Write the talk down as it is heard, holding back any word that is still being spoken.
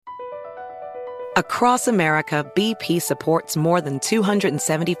Across America, BP supports more than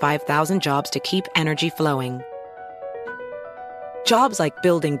 275,000 jobs to keep energy flowing. Jobs like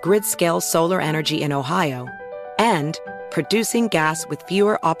building grid-scale solar energy in Ohio and producing gas with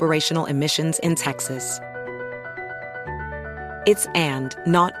fewer operational emissions in Texas. It's and,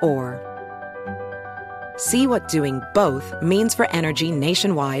 not or. See what doing both means for energy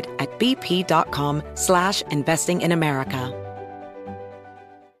nationwide at bp.com/investing in America.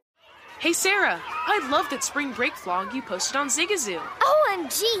 Hey, Sarah, I love that spring break vlog you posted on Zigazoo.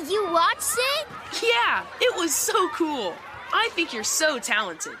 OMG, you watched it? Yeah, it was so cool. I think you're so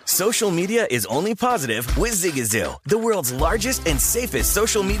talented. Social media is only positive with Zigazoo, the world's largest and safest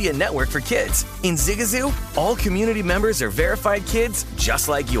social media network for kids. In Zigazoo, all community members are verified kids just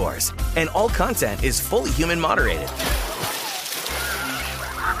like yours, and all content is fully human moderated.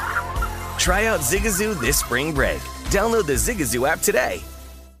 Try out Zigazoo this spring break. Download the Zigazoo app today.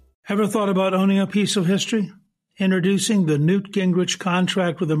 Ever thought about owning a piece of history? Introducing the Newt Gingrich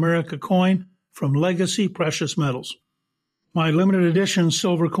Contract with America coin from Legacy Precious Metals. My limited edition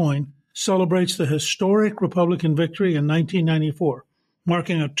silver coin celebrates the historic Republican victory in 1994,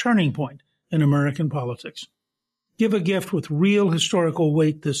 marking a turning point in American politics. Give a gift with real historical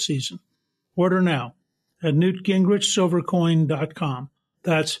weight this season. Order now at newtgingrichsilvercoin.com.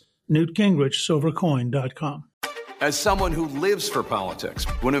 That's newtgingrichsilvercoin.com. As someone who lives for politics,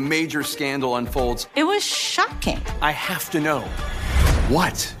 when a major scandal unfolds, it was shocking. I have to know,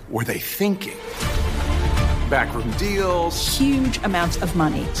 what were they thinking? Backroom deals, huge amounts of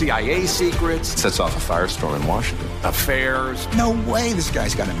money, CIA secrets, sets off a firestorm in Washington, affairs. No way this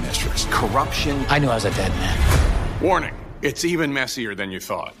guy's got a mistress. Corruption. I knew I was a dead man. Warning, it's even messier than you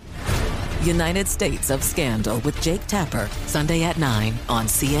thought. United States of Scandal with Jake Tapper, Sunday at 9 on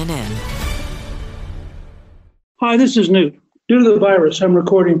CNN. Hi, this is Newt. Due to the virus, I'm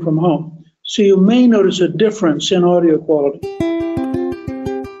recording from home, so you may notice a difference in audio quality.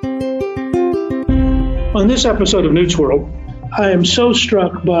 On this episode of Newt's World, I am so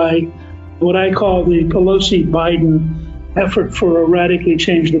struck by what I call the Pelosi-Biden effort for a radically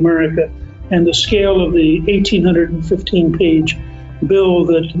changed America and the scale of the 1,815-page bill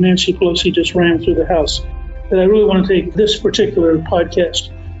that Nancy Pelosi just ran through the House, that I really want to take this particular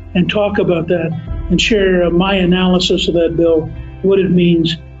podcast and talk about that and share my analysis of that bill, what it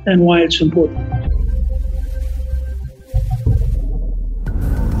means, and why it's important.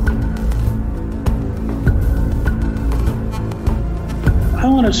 I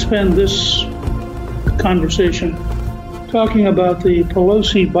want to spend this conversation talking about the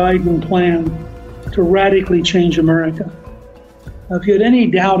Pelosi-Biden plan to radically change America. If you had any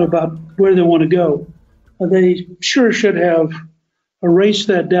doubt about where they want to go, they sure should have erased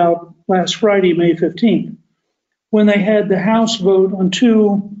that doubt last Friday, May 15th, when they had the House vote on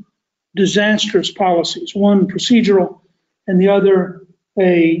two disastrous policies, one procedural and the other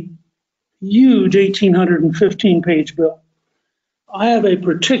a huge 1,815-page bill. I have a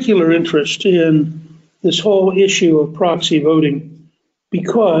particular interest in this whole issue of proxy voting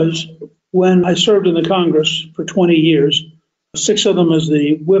because when I served in the Congress for 20 years, 6 of them as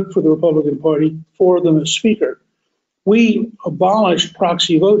the whip for the Republican Party, 4 of them as Speaker, we abolished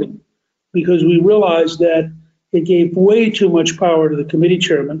proxy voting because we realized that it gave way too much power to the committee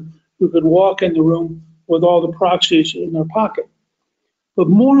chairman who could walk in the room with all the proxies in their pocket. But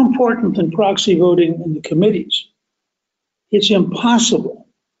more important than proxy voting in the committees, it's impossible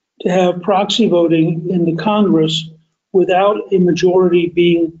to have proxy voting in the Congress without a majority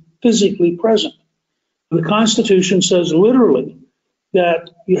being physically present. The Constitution says literally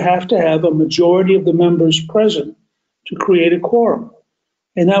that you have to have a majority of the members present to create a quorum.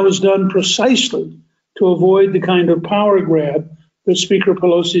 And that was done precisely to avoid the kind of power grab that Speaker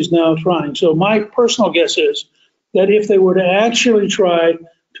Pelosi is now trying. So my personal guess is that if they were to actually try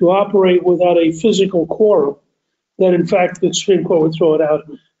to operate without a physical quorum, that in fact the Supreme Court would throw it out,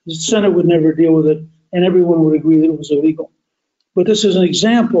 the Senate would never deal with it, and everyone would agree that it was illegal. But this is an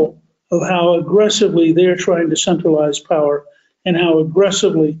example of how aggressively they're trying to centralize power and how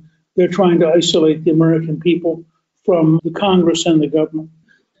aggressively they're trying to isolate the American people from the Congress and the government.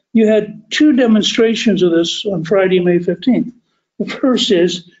 You had 2 demonstrations of this on Friday, May 15th. The first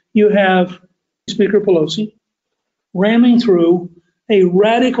is you have Speaker Pelosi ramming through a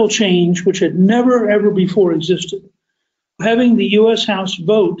radical change which had never, ever before existed, having the U.S. House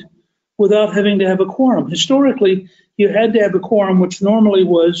vote without having to have a quorum. Historically, you had to have a quorum, which normally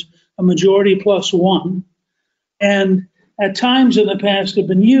was a majority plus 1. And at times in the past, there have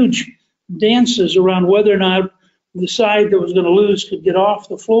been huge dances around whether or not the side that was going to lose could get off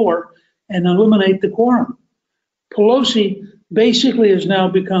the floor and eliminate the quorum. Pelosi basically has now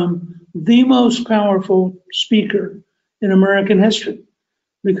become the most powerful speaker in American history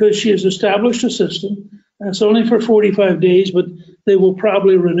because she has established a system. It's only for 45 days, but they will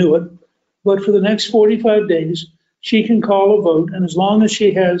probably renew it. But for the next 45 days, she can call a vote. And as long as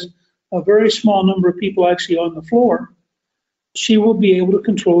she has a very small number of people actually on the floor, she will be able to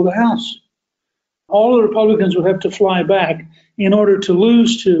control the House. All the Republicans would have to fly back in order to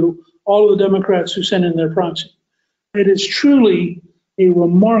lose to all of the Democrats who sent in their proxy. It is truly a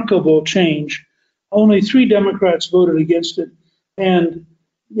remarkable change. Only 3 Democrats voted against it, and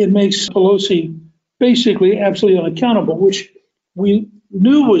it makes Pelosi basically absolutely unaccountable, which we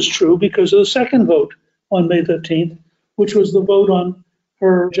knew was true because of the second vote on May 15th, which was the vote on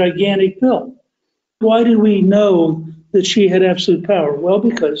her gigantic bill. Why did we know that she had absolute power? Well,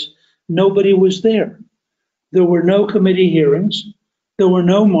 because nobody was there. There were no committee hearings. There were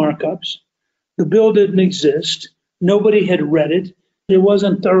no markups. The bill didn't exist. Nobody had read it. It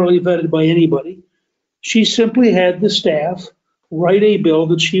wasn't thoroughly vetted by anybody. She simply had the staff write a bill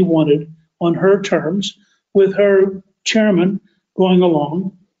that she wanted on her terms with her chairman going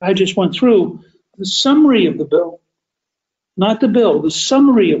along. I just went through the summary of the bill, not the bill. The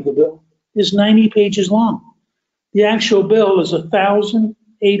summary of the bill is 90 pages long. The actual bill is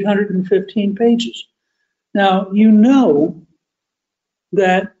 1,815 pages. Now, you know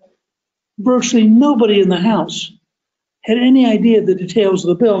that virtually nobody in the House had any idea the details of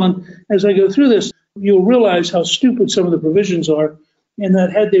the bill. And as I go through this, you'll realize how stupid some of the provisions are, and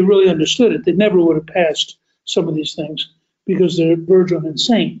that had they really understood it, they never would have passed some of these things because they're verge on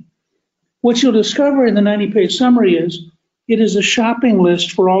insane. What you'll discover in the 90-page summary is it is a shopping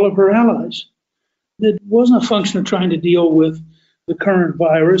list for all of her allies. It wasn't a function of trying to deal with the current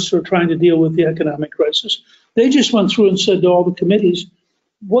virus or trying to deal with the economic crisis. They just went through and said to all the committees,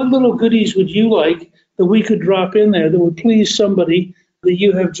 what little goodies would you like that we could drop in there that would please somebody that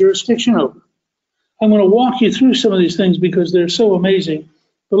you have jurisdiction over? I'm going to walk you through some of these things because they're so amazing.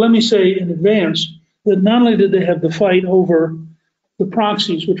 But let me say in advance that not only did they have the fight over the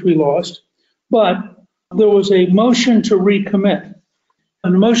proxies, which we lost, but there was a motion to recommit.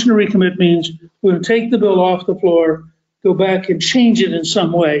 And a motion to recommit means we're going to take the bill off the floor, go back and change it in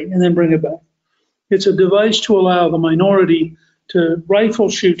some way, and then bring it back. It's a device to allow the minority to rifle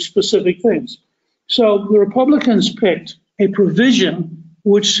shoot specific things. So the Republicans picked a provision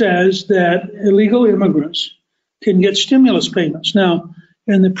which says that illegal immigrants can get stimulus payments. Now,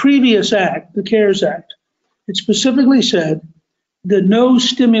 in the previous act, the CARES Act, it specifically said that no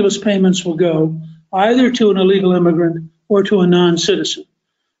stimulus payments will go either to an illegal immigrant or to a non-citizen.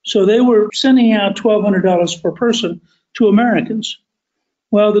 So they were sending out $1,200 per person to Americans.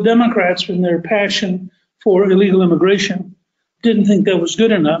 Well, the Democrats, in their passion for illegal immigration, didn't think that was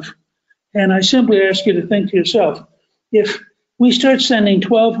good enough. And I simply ask you to think to yourself, if we start sending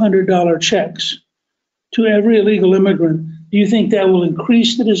 $1,200 checks to every illegal immigrant, do you think that will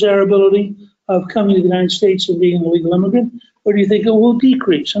increase the desirability of coming to the United States and being an illegal immigrant? Or do you think it will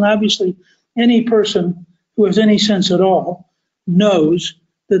decrease? And obviously, any person who has any sense at all knows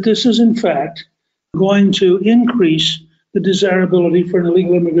that this is, in fact, going to increase the desirability for an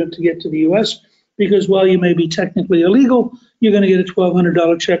illegal immigrant to get to the U.S. because while you may be technically illegal, you're going to get a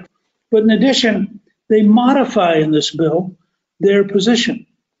 $1,200 check. But in addition, they modify in this bill their position.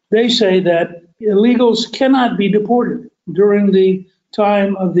 They say that illegals cannot be deported during the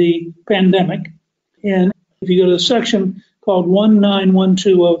time of the pandemic. And if you go to the section called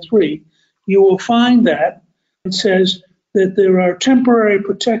 191203, you will find that it says that there are temporary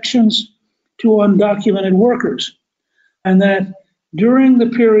protections to undocumented workers, and that during the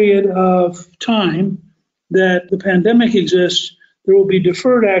period of time that the pandemic exists, there will be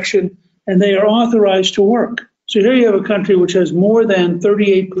deferred action and they are authorized to work. So here you have a country which has more than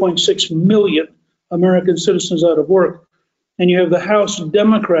 38.6 million American citizens out of work, and you have the House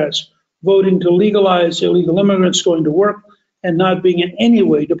Democrats voting to legalize illegal immigrants going to work and not being in any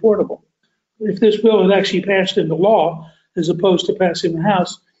way deportable. If this bill had actually passed into law, as opposed to passing the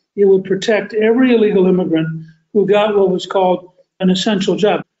House, it would protect every illegal immigrant who got what was called an essential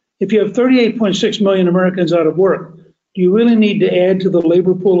job. If you have 38.6 million Americans out of work, do you really need to add to the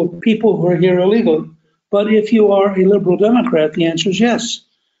labor pool of people who are here illegally? But if you are a liberal Democrat, the answer is yes,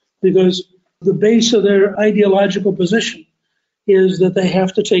 because the base of their ideological position is that they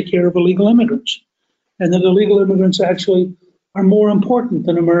have to take care of illegal immigrants, and that illegal immigrants actually are more important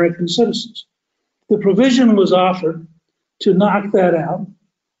than American citizens. The provision was offered to knock that out,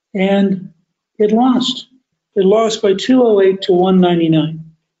 and it lost. It lost by 208 to 199.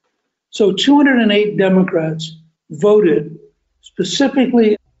 So 208 Democrats voted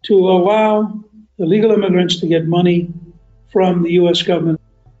specifically to allow illegal immigrants to get money from the U.S. government.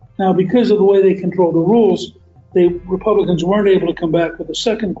 Now, because of the way they control the rules, the Republicans weren't able to come back with a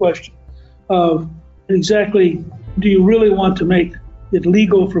second question of exactly, do you really want to make it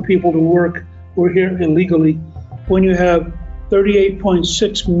legal for people to work or here illegally when you have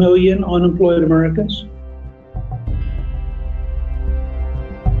 38.6 million unemployed Americans?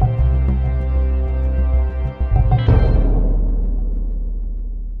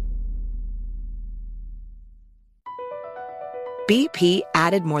 BP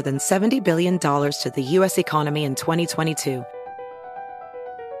added more than $70 billion to the U.S. economy in 2022.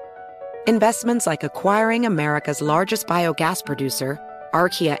 Investments like acquiring America's largest biogas producer,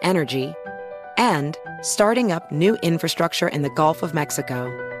 Archaea Energy, and starting up new infrastructure in the Gulf of Mexico.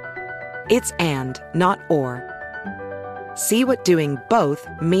 It's and, not or. See what doing both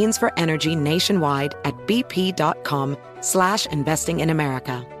means for energy nationwide at bp.com/investing in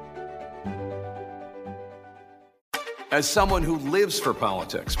America. As someone who lives for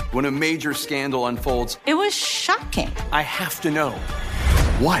politics, when a major scandal unfolds, It was shocking. I have to know,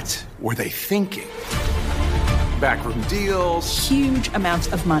 what were they thinking? Backroom deals, Huge amounts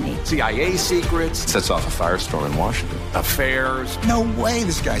of money. CIA secrets, Sets off a firestorm in Washington. affairs, No way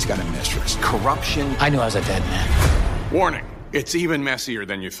this guy's got a mistress. corruption. I knew I was a dead man. Warning, it's even messier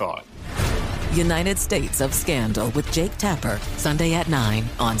than you thought. United States of Scandal with Jake Tapper, Sunday at 9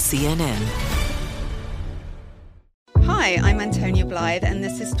 on CNN. Hi, I'm Antonia Blythe, and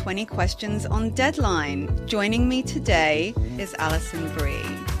this is 20 Questions on Deadline. Joining me today is Alison Brie.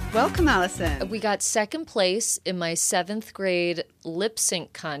 Welcome, Alison. We got second place in my 7th grade lip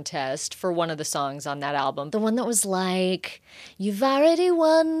sync contest for one of the songs on that album. The one that was like, "You've already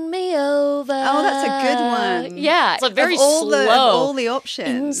won me over." Oh, that's a good one. Yeah. It's very of all slow. Of all the options.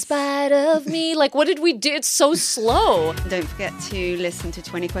 In spite of me. Like, what did we do? It's so slow. Don't forget to listen to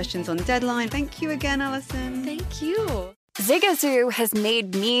 20 Questions on Deadline. Thank you again, Alison. Thank you. Zigazoo has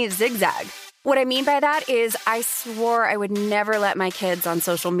made me zigzag. What I mean by that is I swore I would never let my kids on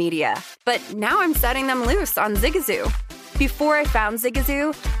social media, but now I'm setting them loose on Zigazoo. Before I found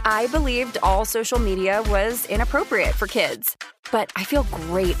Zigazoo, I believed all social media was inappropriate for kids. But I feel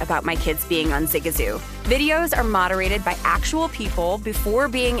great about my kids being on Zigazoo. Videos are moderated by actual people before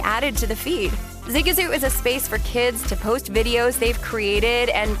being added to the feed. Zigazoo is a space for kids to post videos they've created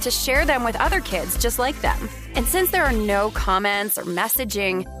and to share them with other kids just like them. And since there are no comments or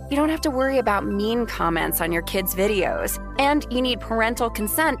messaging, you don't have to worry about mean comments on your kids' videos. And you need parental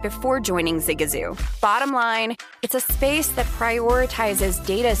consent before joining Zigazoo. Bottom line, it's a space that prioritizes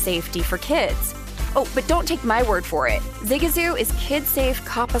data safety for kids. Oh, but don't take my word for it. Zigazoo is KidSafe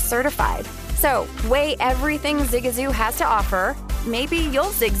COPPA certified. So, weigh everything Zigazoo has to offer. Maybe you'll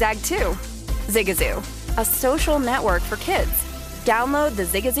zigzag too. Zigazoo, a social network for kids. Download the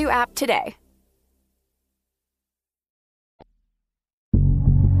Zigazoo app today.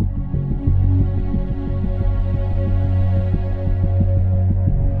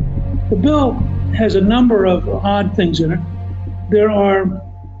 The bill has a number of odd things in it. There are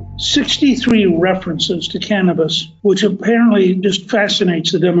 63 references to cannabis, which apparently just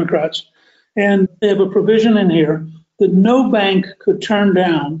fascinates the Democrats. And they have a provision in here that no bank could turn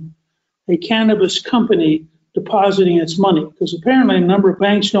down a cannabis company depositing its money, because apparently a number of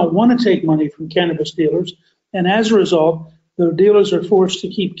banks don't want to take money from cannabis dealers. And as a result, the dealers are forced to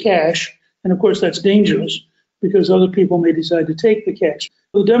keep cash. And of course, that's dangerous because other people may decide to take the cash.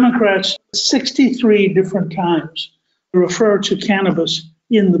 The Democrats, 63 different times, refer to cannabis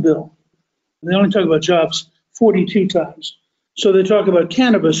in the bill. They only talk about jobs 42 times. So they talk about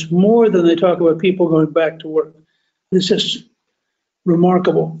cannabis more than they talk about people going back to work. It's just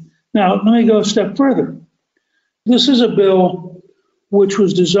remarkable. Now, let me go a step further. This is a bill which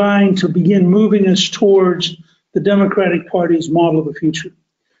was designed to begin moving us towards the Democratic Party's model of the future.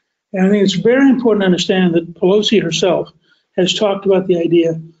 And I think it's very important to understand that Pelosi herself has talked about the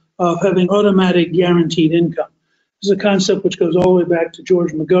idea of having automatic guaranteed income. This is a concept which goes all the way back to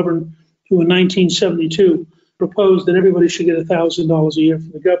George McGovern, who in 1972 proposed that everybody should get $1,000 a year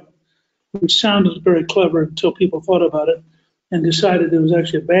from the government, which sounded very clever until people thought about it and decided it was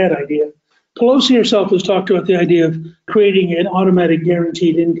actually a bad idea. Pelosi herself has talked about the idea of creating an automatic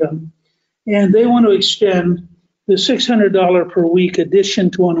guaranteed income, and they want to extend the $600 per week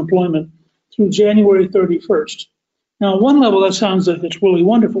addition to unemployment through January 31st. Now, on one level, that sounds like it's really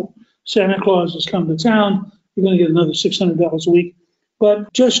wonderful. Santa Claus has come to town. You're going to get another $600 a week.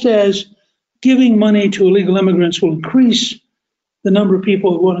 But just as giving money to illegal immigrants will increase the number of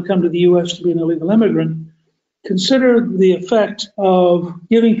people who want to come to the U.S. to be an illegal immigrant, consider the effect of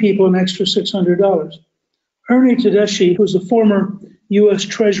giving people an extra $600. Ernie Tedeschi, who's a former U.S.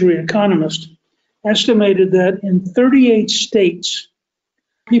 Treasury economist, estimated that in 38 states,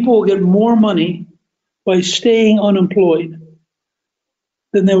 people will get more money by staying unemployed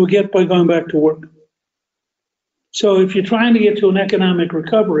than they will get by going back to work. So if you're trying to get to an economic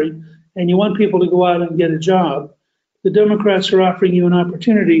recovery and you want people to go out and get a job, the Democrats are offering you an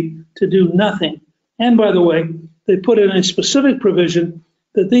opportunity to do nothing. And by the way, they put in a specific provision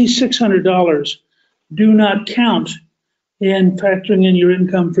that these $600 do not count in factoring in your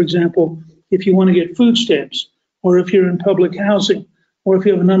income, for example, if you want to get food stamps, or if you're in public housing, or if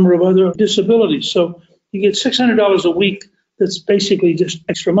you have a number of other disabilities. So you get $600 a week that's basically just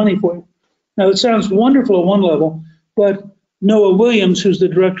extra money for you. Now, it sounds wonderful at one level, but Noah Williams, who's the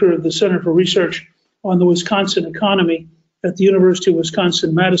director of the Center for Research on the Wisconsin Economy at the University of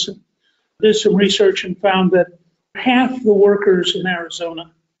Wisconsin-Madison, did some research and found that half the workers in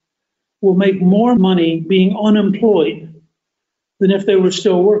Arizona will make more money being unemployed than if they were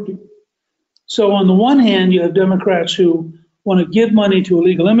still working. So on the one hand, you have Democrats who want to give money to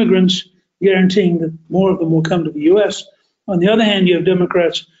illegal immigrants, guaranteeing that more of them will come to the U.S. On the other hand, you have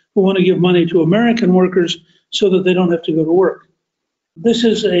Democrats who want to give money to American workers so that they don't have to go to work. This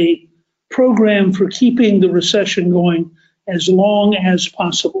is a program for keeping the recession going as long as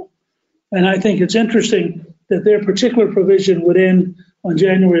possible. And I think it's interesting that their particular provision would end on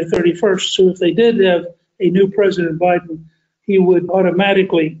January 31st. So if they did have a new President Biden, he would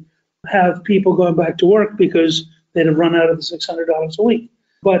automatically have people going back to work because they'd have run out of the $600 a week.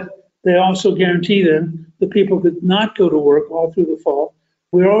 But they also guarantee then that people could not go to work all through the fall.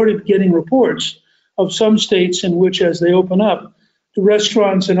 We're already getting reports of some states in which, as they open up, the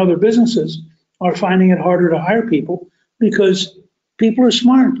restaurants and other businesses are finding it harder to hire people because people are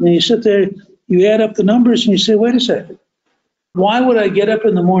smart. And you sit there, you add up the numbers and you say, wait a second, why would I get up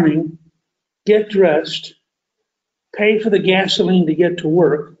in the morning, get dressed, pay for the gasoline to get to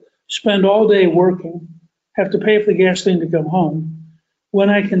work, spend all day working, have to pay for the gasoline to come home, when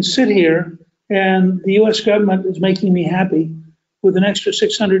I can sit here and the U.S. government is making me happy with an extra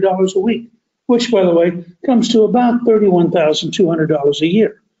 $600 a week, which, by the way, comes to about $31,200 a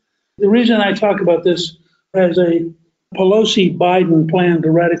year. The reason I talk about this as a Pelosi-Biden plan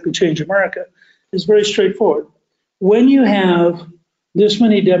to radically change America is very straightforward. When you have this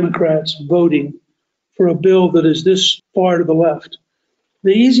many Democrats voting for a bill that is this far to the left,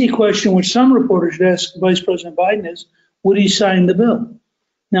 the easy question which some reporters should ask Vice President Biden is, would he sign the bill?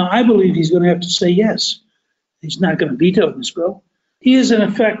 Now, I believe he's going to have to say yes. He's not going to veto this bill. He has, in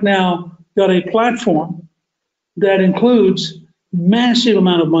effect, now got a platform that includes massive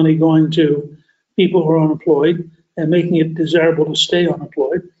amount of money going to people who are unemployed and making it desirable to stay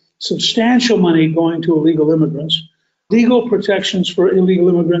unemployed, substantial money going to illegal immigrants, legal protections for illegal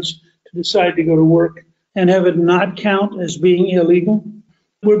immigrants to decide to go to work and have it not count as being illegal.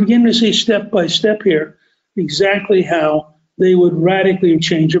 We're beginning to see step by step here exactly how they would radically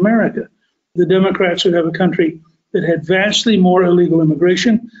change America. The Democrats would have a country that had vastly more illegal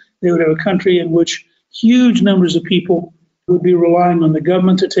immigration. They would have a country in which huge numbers of people would be relying on the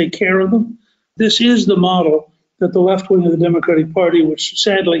government to take care of them. This is the model that the left wing of the Democratic Party, which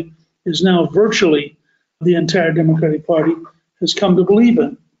sadly is now virtually the entire Democratic Party, has come to believe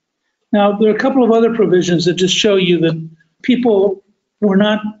in. Now, there are a couple of other provisions that just show you that people were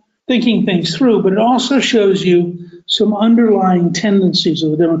not thinking things through, but it also shows you some underlying tendencies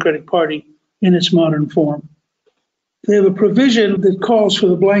of the Democratic Party in its modern form. They have a provision that calls for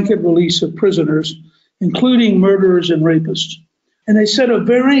the blanket release of prisoners, including murderers and rapists. And they set a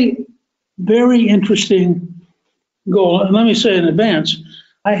very, very interesting goal. And let me say in advance,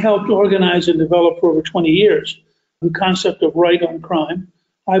 I helped organize and develop for over 20 years the concept of right on crime.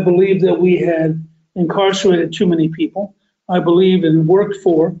 I believe that we had incarcerated too many people. I believe and worked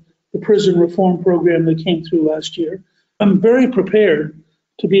for the prison reform program that came through last year. I'm very prepared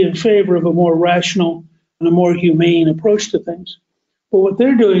to be in favor of a more rational and a more humane approach to things. But what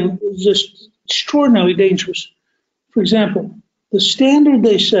they're doing is just extraordinarily dangerous. For example, the standard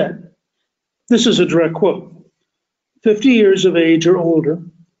they set, this is a direct quote, 50 years of age or older,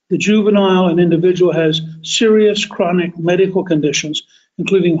 the juvenile and individual has serious chronic medical conditions,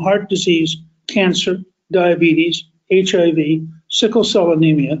 including heart disease, cancer, diabetes, HIV, sickle cell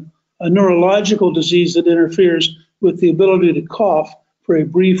anemia, a neurological disease that interferes with the ability to cough for a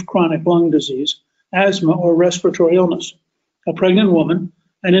brief chronic lung disease, asthma, or respiratory illness, a pregnant woman,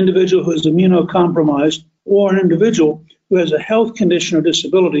 an individual who is immunocompromised, or an individual who has a health condition or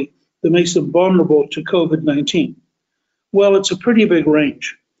disability that makes them vulnerable to COVID-19. Well, it's a pretty big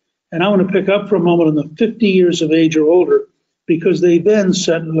range. And I want to pick up for a moment on the 50 years of age or older, because they then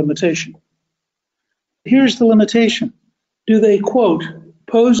set a limitation. Here's the limitation. Do they, quote,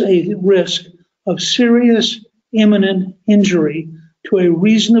 pose a risk of serious imminent injury to a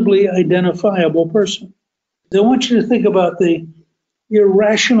reasonably identifiable person. I want you to think about the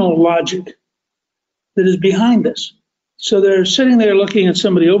irrational logic that is behind this. So they're sitting there looking at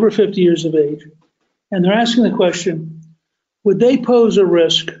somebody over 50 years of age, and they're asking the question, would they pose a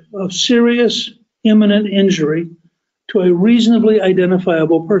risk of serious imminent injury to a reasonably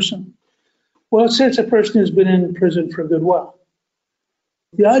identifiable person? Well, let's say it's a person who's been in prison for a good while.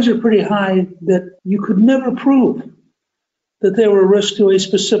 The odds are pretty high that you could never prove that they were a risk to a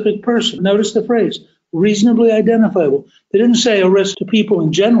specific person. Notice the phrase, reasonably identifiable. They didn't say a risk to people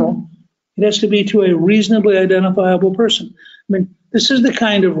in general. It has to be to a reasonably identifiable person. I mean, this is the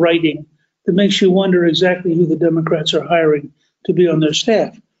kind of writing that makes you wonder exactly who the Democrats are hiring to be on their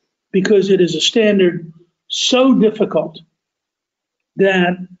staff, because it is a standard so difficult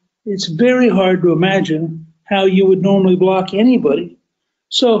that it's very hard to imagine how you would normally block anybody.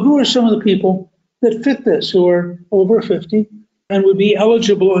 So who are some of the people that fit this, who are over 50 and would be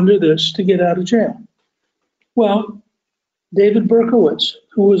eligible under this to get out of jail? Well, David Berkowitz,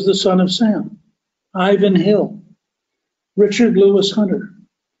 who was the son of Sam, Ivan Hill, Richard Lewis Hunter,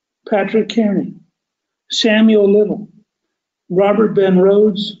 Patrick Kearney, Samuel Little, Robert Ben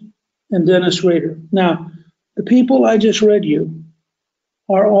Rhodes, and Dennis Rader. Now, the people I just read you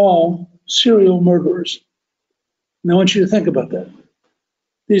are all serial murderers. And I want you to think about that.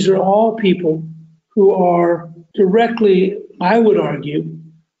 These are all people who are directly, I would argue,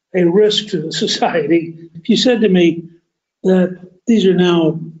 a risk to the society. If you said to me that these are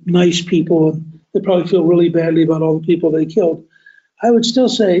now nice people and they probably feel really badly about all the people they killed, I would still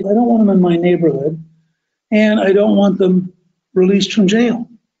say, I don't want them in my neighborhood, and I don't want them released from jail.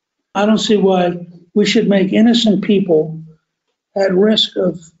 I don't see why we should make innocent people at risk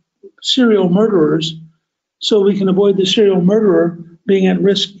of serial murderers so we can avoid the serial murderer being at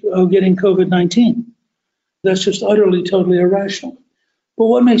risk of getting COVID-19. That's just utterly, totally irrational. But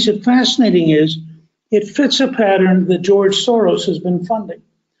what makes it fascinating is it fits a pattern that George Soros has been funding.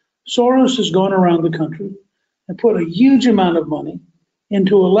 Soros has gone around the country and put a huge amount of money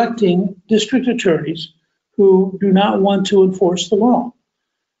into electing district attorneys who do not want to enforce the law.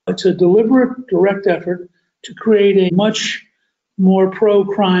 It's a deliberate, direct effort to create a much more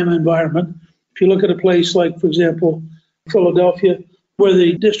pro-crime environment. If you look at a place like, for example, Philadelphia, where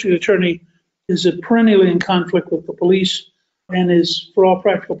the district attorney is perennially in conflict with the police and is, for all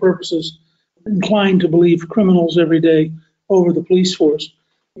practical purposes, inclined to believe criminals every day over the police force.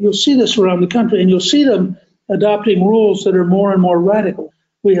 You'll see this around the country, and you'll see them adopting rules that are more and more radical.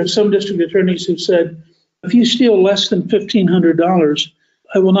 We have some district attorneys who've said, if you steal less than $1,500,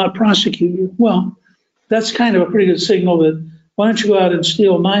 I will not prosecute you. Well, that's kind of a pretty good signal that why don't you go out and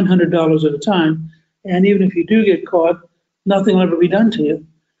steal $900 at a time, and even if you do get caught, nothing will ever be done to you.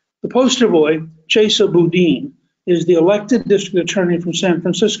 The poster boy, Chesa Boudin, is the elected district attorney from San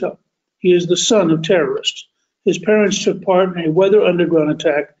Francisco. He is the son of terrorists. His parents took part in a Weather Underground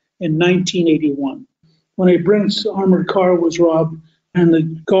attack in 1981, when a Brinks armored car was robbed and the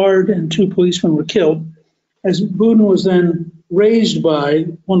guard and 2 policemen were killed. As Boudin was then raised by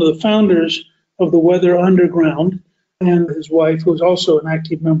one of the founders of the Weather Underground and his wife, who was also an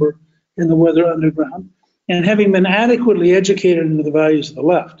active member in the Weather Underground. And having been adequately educated into the values of the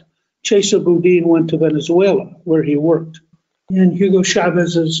left, Chesa Boudin went to Venezuela, where he worked. In Hugo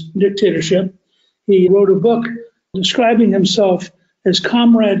Chavez's dictatorship, he wrote a book describing himself as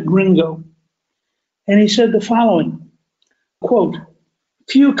Comrade Gringo. And he said the following, quote,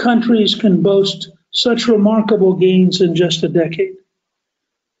 "Few countries can boast such remarkable gains in just a decade."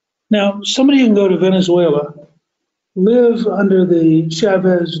 Now, somebody can go to Venezuela, live under the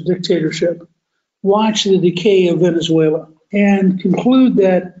Chavez dictatorship, watch the decay of Venezuela, and conclude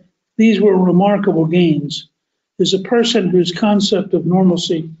that these were remarkable gains, is a person whose concept of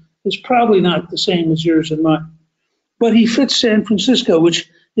normalcy is probably not the same as yours and mine. But he fits San Francisco, which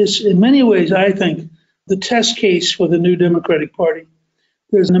is in many ways, I think, the test case for the new Democratic Party.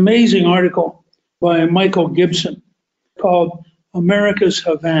 There's an amazing article by Michael Gibson called America's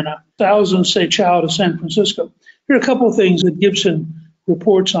Havana. Thousands say ciao to San Francisco. Here are a couple of things that Gibson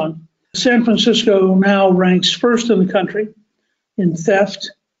reports on. San Francisco now ranks first in the country in theft,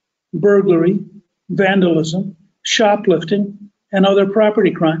 burglary, vandalism, shoplifting, and other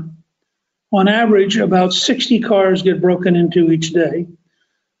property crime. On average, about 60 cars get broken into each day.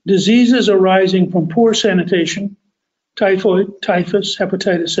 Diseases arising from poor sanitation, typhoid, typhus,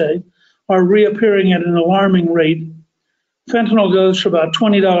 hepatitis A, are reappearing at an alarming rate. Fentanyl goes for about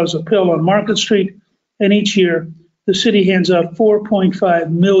 $20 a pill on Market Street, and each year the city hands out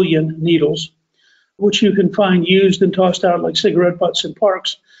 4.5 million needles, which you can find used and tossed out like cigarette butts in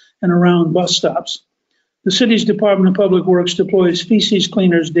parks and around bus stops. The city's Department of Public Works deploys feces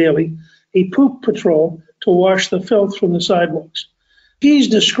cleaners daily, a poop patrol to wash the filth from the sidewalks. He's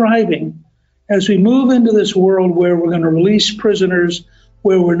describing, as we move into this world where we're going to release prisoners,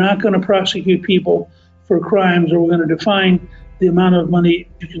 where we're not going to prosecute people for crimes, or we're going to define the amount of money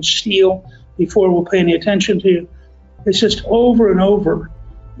you can steal before we'll pay any attention to you. It's just over and over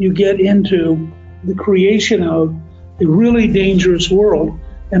you get into the creation of a really dangerous world,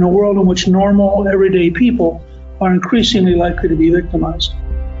 and a world in which normal, everyday people are increasingly likely to be victimized.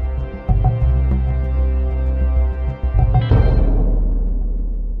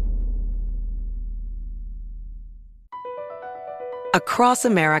 Across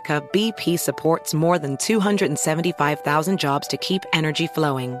America, BP supports more than 275,000 jobs to keep energy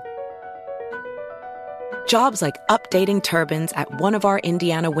flowing. Jobs like updating turbines at one of our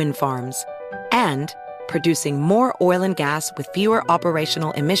Indiana wind farms and producing more oil and gas with fewer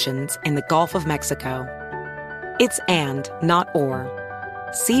operational emissions in the Gulf of Mexico. It's and, not or.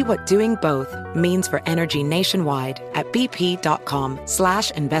 See what doing both means for energy nationwide at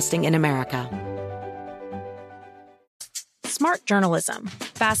bp.com/investing in America. Smart journalism.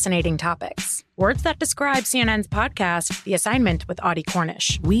 Fascinating topics. Words that describe CNN's podcast, The Assignment with Audie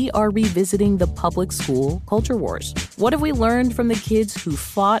Cornish. We are revisiting the public school culture wars. What have we learned from the kids who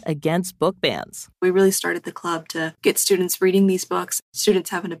fought against book bans? We really started the club to get students reading these books. Students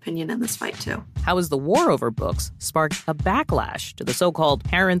have an opinion in this fight, too. How has the war over books sparked a backlash to the so-called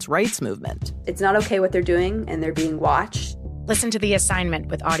parents' rights movement? It's not okay what they're doing, and they're being watched. Listen to The Assignment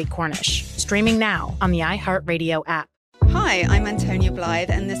with Audie Cornish. Streaming now on the iHeartRadio app. Hi, I'm Antonia Blythe,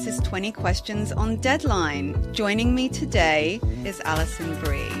 and this is 20 Questions on Deadline. Joining me today is Alison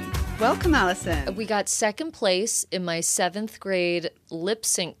Brie. Welcome, Alison. We got second place in my 7th grade lip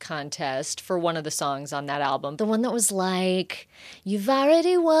sync contest for one of the songs on that album. The one that was like, "You've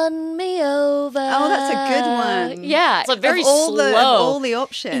already won me over." Oh, that's a good one. Yeah. It's very slow. Of all the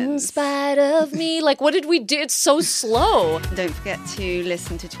options. In spite of me. Like, what did we do? It's so slow. Don't forget to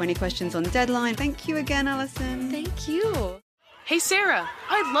listen to 20 Questions on Deadline. Thank you again, Alison. Thank you. Hey, Sarah,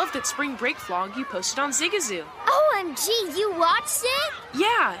 I loved that spring break vlog you posted on Zigazoo. OMG, you watched it?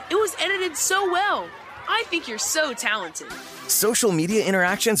 Yeah, it was edited so well. I think you're so talented. Social media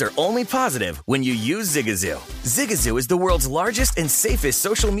interactions are only positive when you use Zigazoo. Zigazoo is the world's largest and safest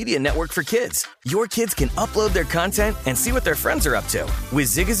social media network for kids. Your kids can upload their content and see what their friends are up to. With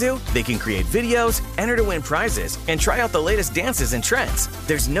Zigazoo, they can create videos, enter to win prizes, and try out the latest dances and trends.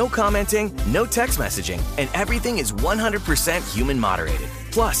 There's no commenting, no text messaging, and everything is 100% human moderated.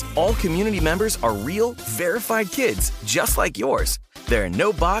 Plus, all community members are real, verified kids just like yours. There are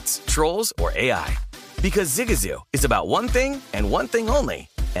no bots, trolls, or AI. Because Zigazoo is about one thing and one thing only,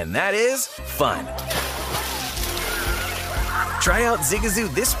 and that is fun. Try out Zigazoo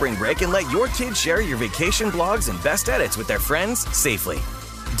this spring break and let your kids share your vacation blogs and best edits with their friends safely.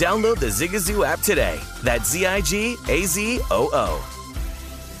 Download the Zigazoo app today. That's Zigazoo.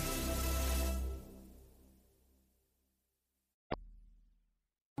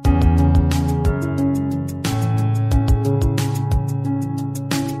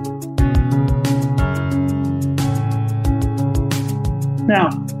 Now,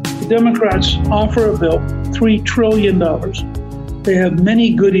 the Democrats offer a bill, $3 trillion. They have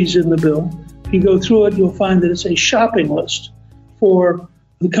many goodies in the bill. If you go through it, you'll find that it's a shopping list for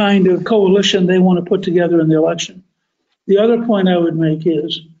the kind of coalition they want to put together in the election. The other point I would make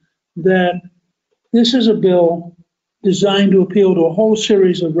is that this is a bill designed to appeal to a whole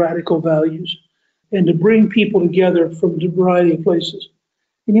series of radical values and to bring people together from a variety of places.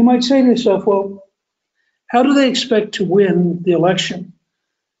 And you might say to yourself, well, how do they expect to win the election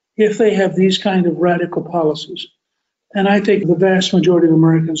if they have these kind of radical policies? And I think the vast majority of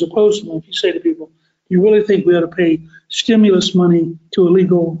Americans oppose them. If you say to people, do you really think we ought to pay stimulus money to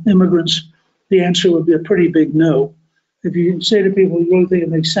illegal immigrants? The answer would be a pretty big no. If you say to people, you really think it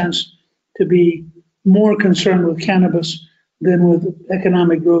makes sense to be more concerned with cannabis than with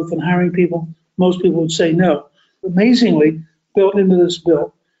economic growth and hiring people, most people would say no. Amazingly, built into this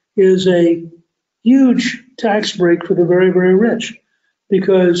bill is a huge tax break for the very, very rich.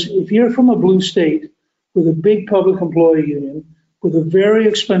 Because if you're from a blue state with a big public employee union, with a very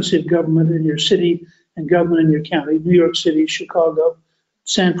expensive government in your city and government in your county, New York City, Chicago,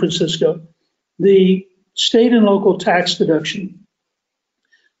 San Francisco, the state and local tax deduction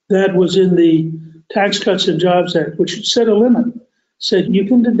that was in the Tax Cuts and Jobs Act, which set a limit, said you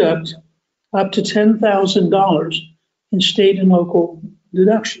can deduct up to $10,000 in state and local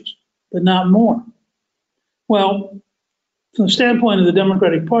deductions, but not more. Well, from the standpoint of the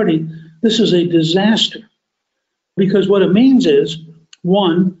Democratic Party, this is a disaster because what it means is,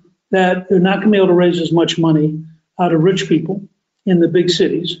 one, that they're not going to be able to raise as much money out of rich people in the big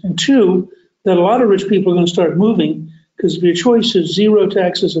cities. And two, that a lot of rich people are going to start moving because if your choice is zero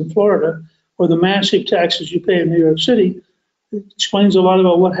taxes in Florida or the massive taxes you pay in New York City, it explains a lot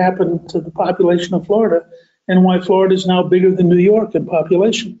about what happened to the population of Florida and why Florida is now bigger than New York in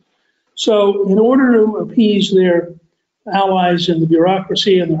population. So in order to appease their allies in the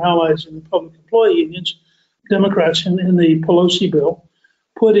bureaucracy and their allies in the public employee unions, Democrats in the Pelosi bill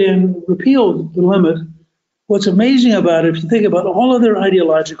repealed the limit. What's amazing about it, if you think about all of their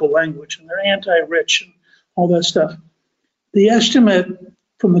ideological language and their anti-rich and all that stuff, the estimate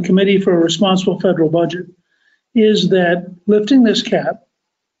from the Committee for a Responsible Federal Budget is that lifting this cap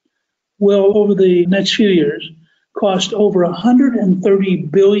will, over the next few years, cost over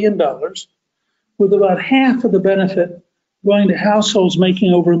 $130 billion, with about half of the benefit going to households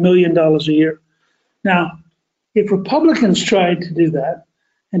making over $1 million a year. Now, if Republicans tried to do that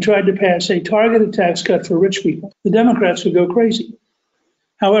and tried to pass a targeted tax cut for rich people, the Democrats would go crazy.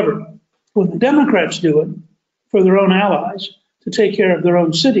 However, when the Democrats do it for their own allies to take care of their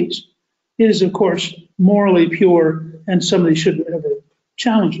own cities, it is, of course, morally pure and somebody shouldn't ever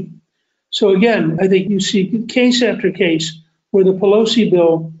challenge it. So again, I think you see case after case where the Pelosi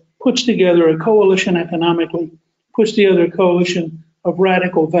bill puts together a coalition economically, puts together a coalition of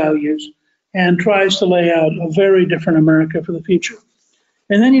radical values, and tries to lay out a very different America for the future.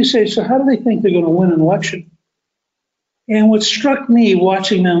 And then you say, so how do they think they're going to win an election? And what struck me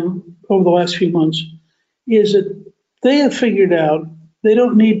watching them over the last few months is that they have figured out they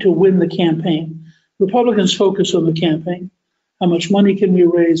don't need to win the campaign. Republicans focus on the campaign. How much money can we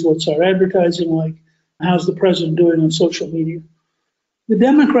raise? What's our advertising like? How's the president doing on social media? The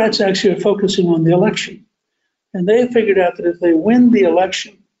Democrats actually are focusing on the election. And they have figured out that if they win the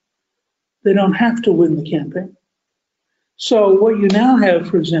election, they don't have to win the campaign. So what you now have,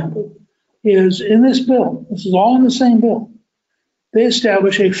 for example, is in this bill, this is all in the same bill, they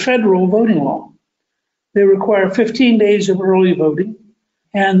establish a federal voting law. They require 15 days of early voting,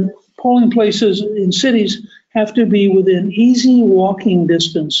 and polling places in cities have to be within easy walking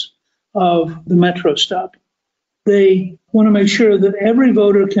distance of the metro stop. They want to make sure that every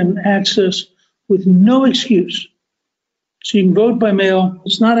voter can access with no excuse. So you can vote by mail.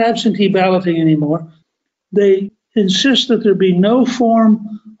 It's not absentee balloting anymore. They insist that there be no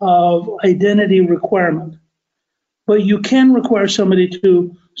form of identity requirement, but you can require somebody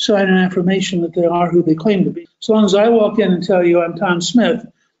to sign an affirmation that they are who they claim to be. As long as I walk in and tell you I'm Tom Smith,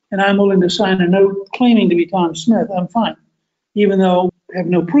 and I'm willing to sign a note claiming to be Tom Smith, I'm fine, even though I have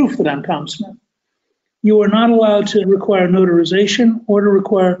no proof that I'm Tom Smith. You are not allowed to require notarization or to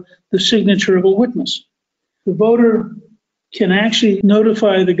require the signature of a witness. The voter can actually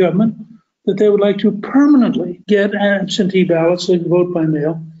notify the government that they would like to permanently get absentee ballots, so they can vote by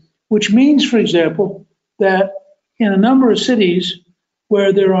mail, which means, for example, that in a number of cities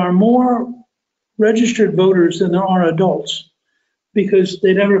where there are more registered voters than there are adults, because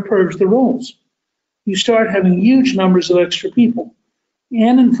they never purged the rolls, you start having huge numbers of extra people.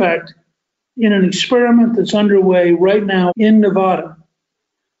 And in fact, in an experiment that's underway right now in Nevada,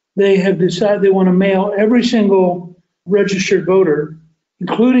 they have decided they want to mail every single registered voter,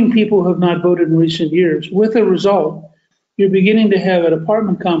 including people who have not voted in recent years. With a result, you're beginning to have at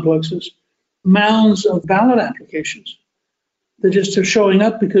apartment complexes mounds of ballot applications. They just are showing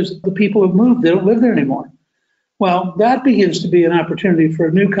up because the people have moved. They don't live there anymore. Well, that begins to be an opportunity for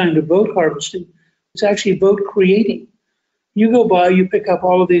a new kind of vote harvesting. It's actually vote creating. You go by, you pick up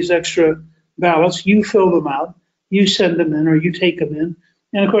all of these extra ballots, you fill them out, you send them in or you take them in.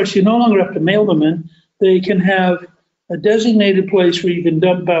 And of course, you no longer have to mail them in. They can have a designated place where you can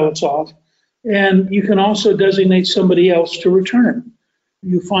dump ballots off. And you can also designate somebody else to return it.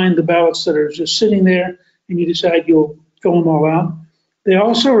 You find the ballots that are just sitting there and you decide you'll fill them all out. They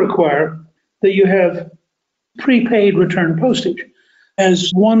also require that you have prepaid return postage.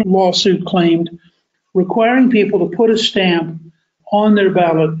 As one lawsuit claimed, requiring people to put a stamp on their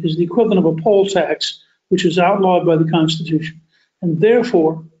ballot is the equivalent of a poll tax, which is outlawed by the Constitution. And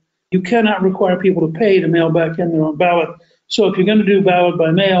therefore, you cannot require people to pay to mail back in their own ballot. So if you're going to do ballot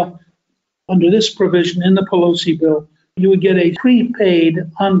by mail, under this provision in the Pelosi bill, you would get a prepaid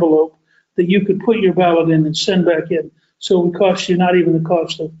envelope that you could put your ballot in and send back in. So it would cost you not even the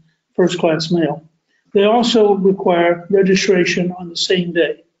cost of first-class mail. They also require registration on the same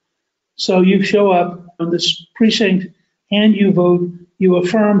day. So you show up on this precinct and you vote, you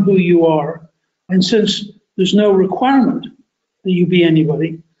affirm who you are. And since there's no requirement that you be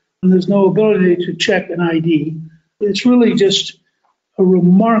anybody, and there's no ability to check an ID, it's really just a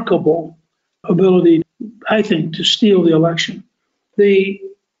remarkable ability, I think, to steal the election. The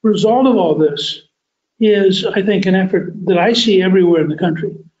result of all this is, I think, an effort that I see everywhere in the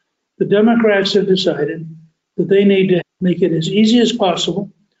country. The Democrats have decided that they need to make it as easy as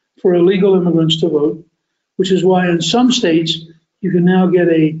possible for illegal immigrants to vote, which is why in some states you can now get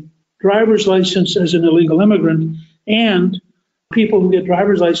a driver's license as an illegal immigrant, and people who get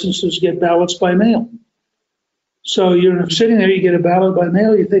driver's licenses get ballots by mail. So you're sitting there, you get a ballot by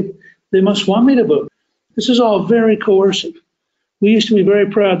mail, you think, they must want me to vote. This is all very coercive. We used to be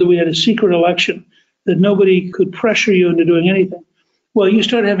very proud that we had a secret election, that nobody could pressure you into doing anything. Well, you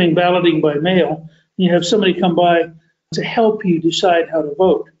start having balloting by mail, and you have somebody come by to help you decide how to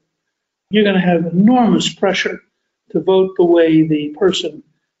vote. You're going to have enormous pressure to vote the way the person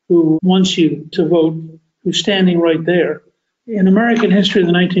who wants you to vote, who's standing right there. In American history of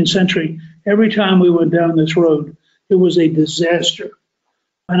the 19th century, every time we went down this road, it was a disaster.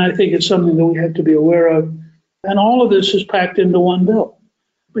 And I think it's something that we have to be aware of. And all of this is packed into one bill.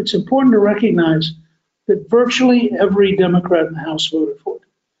 It's important to recognize that virtually every Democrat in the House voted for it.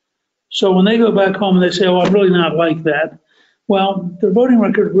 So when they go back home and they say, oh, I'm really not like that, well, their voting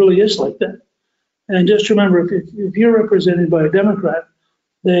record really is like that. And just remember, if you're represented by a Democrat,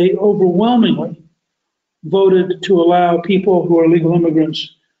 they overwhelmingly voted to allow people who are legal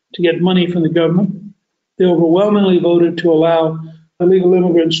immigrants to get money from the government. They overwhelmingly voted to allow illegal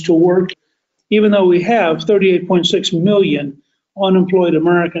immigrants to work, even though we have 38.6 million unemployed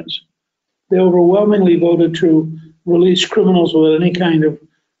Americans. They overwhelmingly voted to release criminals without any kind of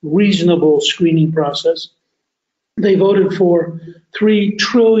reasonable screening process. They voted for $3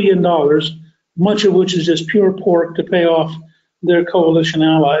 trillion, much of which is just pure pork to pay off their coalition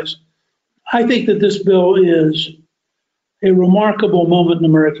allies. I think that this bill is a remarkable moment in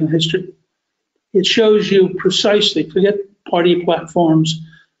American history. It shows you precisely, forget party platforms,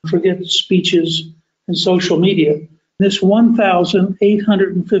 forget speeches and social media. This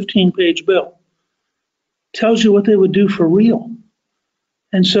 1,815-page bill tells you what they would do for real.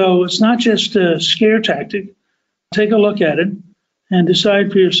 And so it's not just a scare tactic. Take a look at it and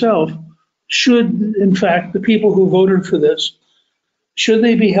decide for yourself, should, in fact, the people who voted for this, should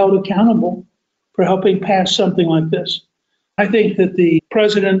they be held accountable for helping pass something like this? I think that the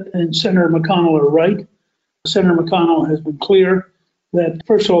president and Senator McConnell are right. Senator McConnell has been clear that,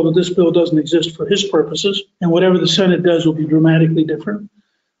 first of all, that this bill doesn't exist for his purposes, and whatever the Senate does will be dramatically different.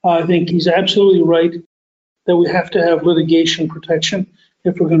 I think he's absolutely right that we have to have litigation protection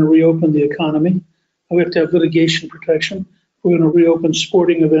if we're going to reopen the economy. We have to have litigation protection if we're going to reopen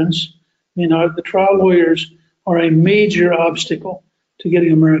sporting events. You know, the trial lawyers are a major obstacle to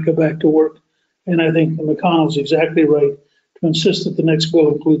getting America back to work. And I think McConnell's exactly right to insist that the next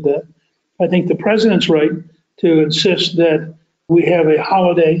bill include that. I think the president's right to insist that we have a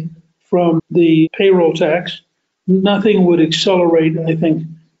holiday from the payroll tax. Nothing would accelerate, I think,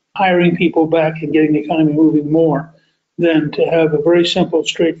 hiring people back and getting the economy moving more than to have a very simple,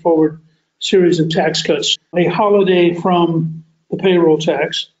 straightforward series of tax cuts. A holiday from the payroll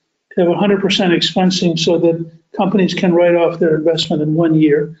tax, to have 100% expensing so that companies can write off their investment in 1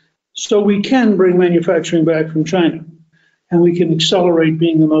 year. So we can bring manufacturing back from China, and we can accelerate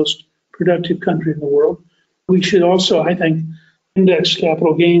being the most productive country in the world. We should also, I think, index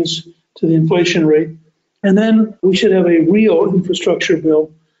capital gains to the inflation rate. And then we should have a real infrastructure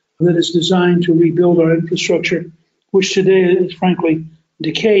bill that is designed to rebuild our infrastructure, which today is frankly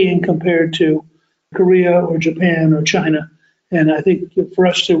decaying compared to Korea or Japan or China. And I think for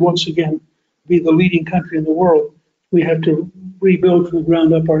us to once again be the leading country in the world, we have to rebuild from the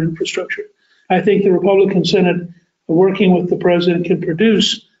ground up our infrastructure. I think the Republican Senate, working with the president, can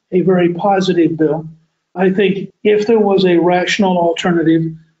produce a very positive bill. I think if there was a rational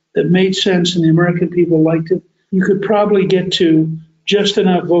alternative that made sense and the American people liked it, you could probably get to just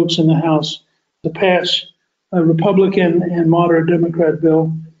enough votes in the House to pass a Republican and moderate Democrat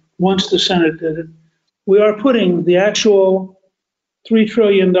bill once the Senate did it. We are putting the actual $3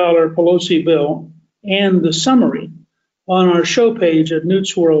 trillion Pelosi bill and the summary on our show page at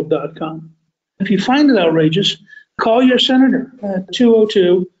newtsworld.com. If you find it outrageous, call your senator at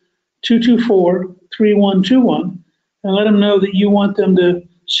 202-224-3121 and let them know that you want them to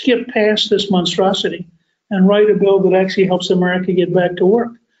skip past this monstrosity and write a bill that actually helps America get back to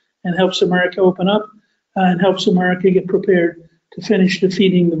work and helps America open up and helps America get prepared to finish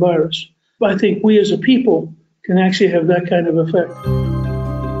defeating the virus. I think we as a people can actually have that kind of effect.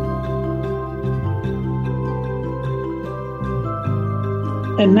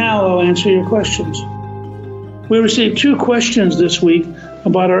 And now I'll answer your questions. We received 2 questions this week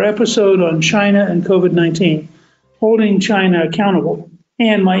about our episode on China and COVID-19, holding China accountable,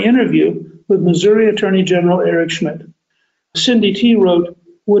 and my interview with Missouri Attorney General Eric Schmitt. Cindy T. wrote,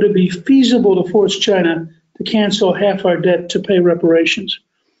 would it be feasible to force China to cancel half our debt to pay reparations?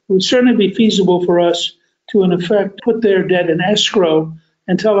 It would certainly be feasible for us to, in effect, put their debt in escrow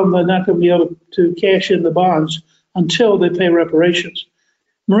and tell them they're not going to be able to cash in the bonds until they pay reparations.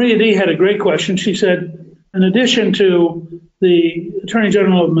 Maria D. had a great question. She said, in addition to the Attorney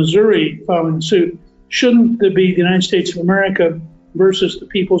General of Missouri filing suit, shouldn't there be the United States of America versus the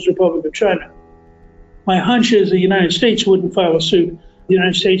People's Republic of China? My hunch is the United States wouldn't file a suit. The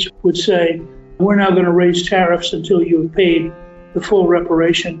United States would say, we're not going to raise tariffs until you have paid the full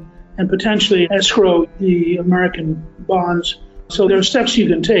reparation and potentially escrow the American bonds. So there are steps you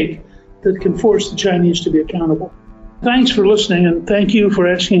can take that can force the Chinese to be accountable. Thanks for listening, and thank you for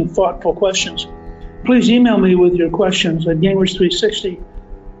asking thoughtful questions. Please email me with your questions at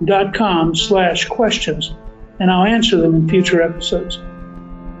gingrich360.com/questions, and I'll answer them in future episodes.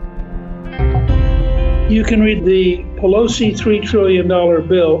 You can read the Pelosi $3 trillion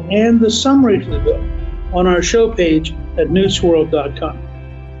bill and the summary to the bill on our show page at newsworld.com.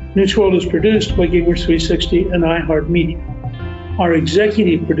 Newsworld is produced by Gingrich 360 and iHeartMedia. Our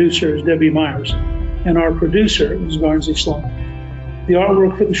executive producer is Debbie Myers, and our producer is Garnsey Sloan. The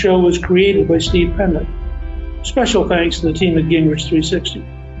artwork for the show was created by Steve Pendley. Special thanks to the team at Gingrich 360.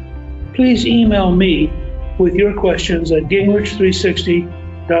 Please email me with your questions at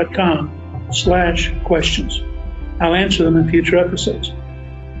gingrich360.com/questions. I'll answer them in future episodes.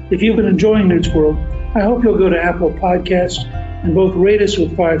 If you've been enjoying Newt's World, I hope you'll go to Apple Podcasts and both rate us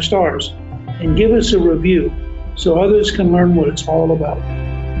with 5 stars and give us a review so others can learn what it's all about.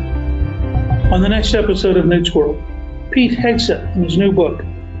 On the next episode of Newt's World, Pete Hegseth, in his new book,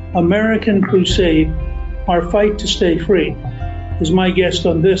 American Crusade, Our Fight to Stay Free, is my guest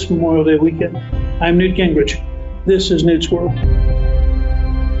on this Memorial Day weekend. I'm Newt Gingrich. This is Newt's World.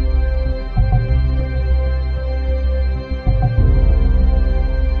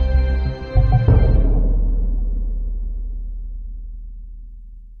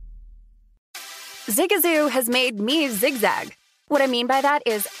 Zigazoo has made me zigzag. What I mean by that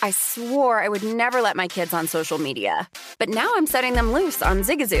is I swore I would never let my kids on social media. But now I'm setting them loose on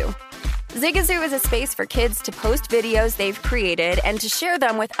Zigazoo. Zigazoo is a space for kids to post videos they've created and to share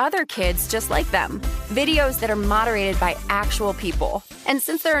them with other kids just like them. Videos that are moderated by actual people. And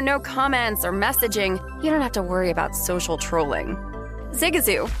since there are no comments or messaging, you don't have to worry about social trolling.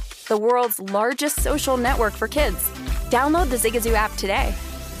 Zigazoo, the world's largest social network for kids. Download the Zigazoo app today.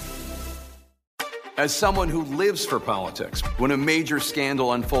 As someone who lives for politics, when a major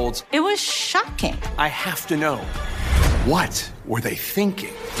scandal unfolds, it was shocking. I have to know, what were they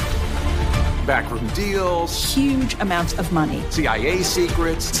thinking? Backroom deals, huge amounts of money, CIA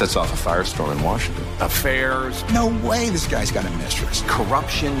secrets, sets off a firestorm in Washington, affairs. No way this guy's got a mistress.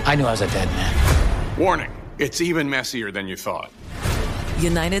 Corruption. I knew I was a dead man. Warning, it's even messier than you thought.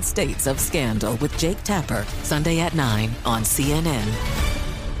 United States of Scandal with Jake Tapper, Sunday at 9 on CNN.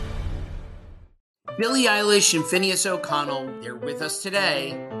 Billie Eilish and Phineas O'Connell, they're with us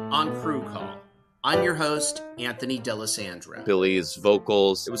today on Crew Call. I'm your host, Anthony D'Alessandro. Billie's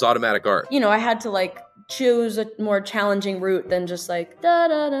vocals, it was automatic art. You know, I had to choose a more challenging route than just da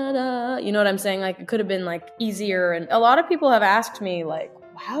da da da. You know what I'm saying? It could have been easier. And a lot of people have asked me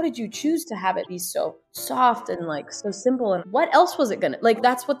how did you choose to have it be so soft and so simple? And what else was it gonna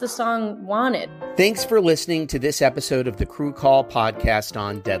that's what the song wanted. Thanks for listening to this episode of the Crew Call podcast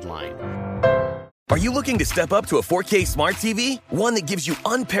on Deadline. Are you looking to step up to a 4K smart TV? One that gives you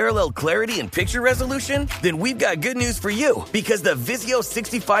unparalleled clarity and picture resolution? Then we've got good news for you, because the Vizio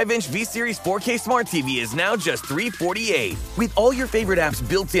 65-inch V-Series 4K smart TV is now just $348. With all your favorite apps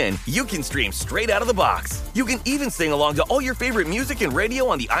built in, you can stream straight out of the box. You can even sing along to all your favorite music and radio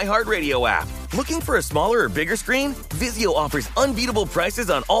on the iHeartRadio app. Looking for a smaller or bigger screen? Vizio offers unbeatable prices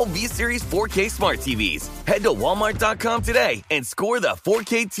on all V-Series 4K smart TVs. Head to Walmart.com today and score the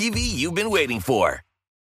 4K TV you've been waiting for.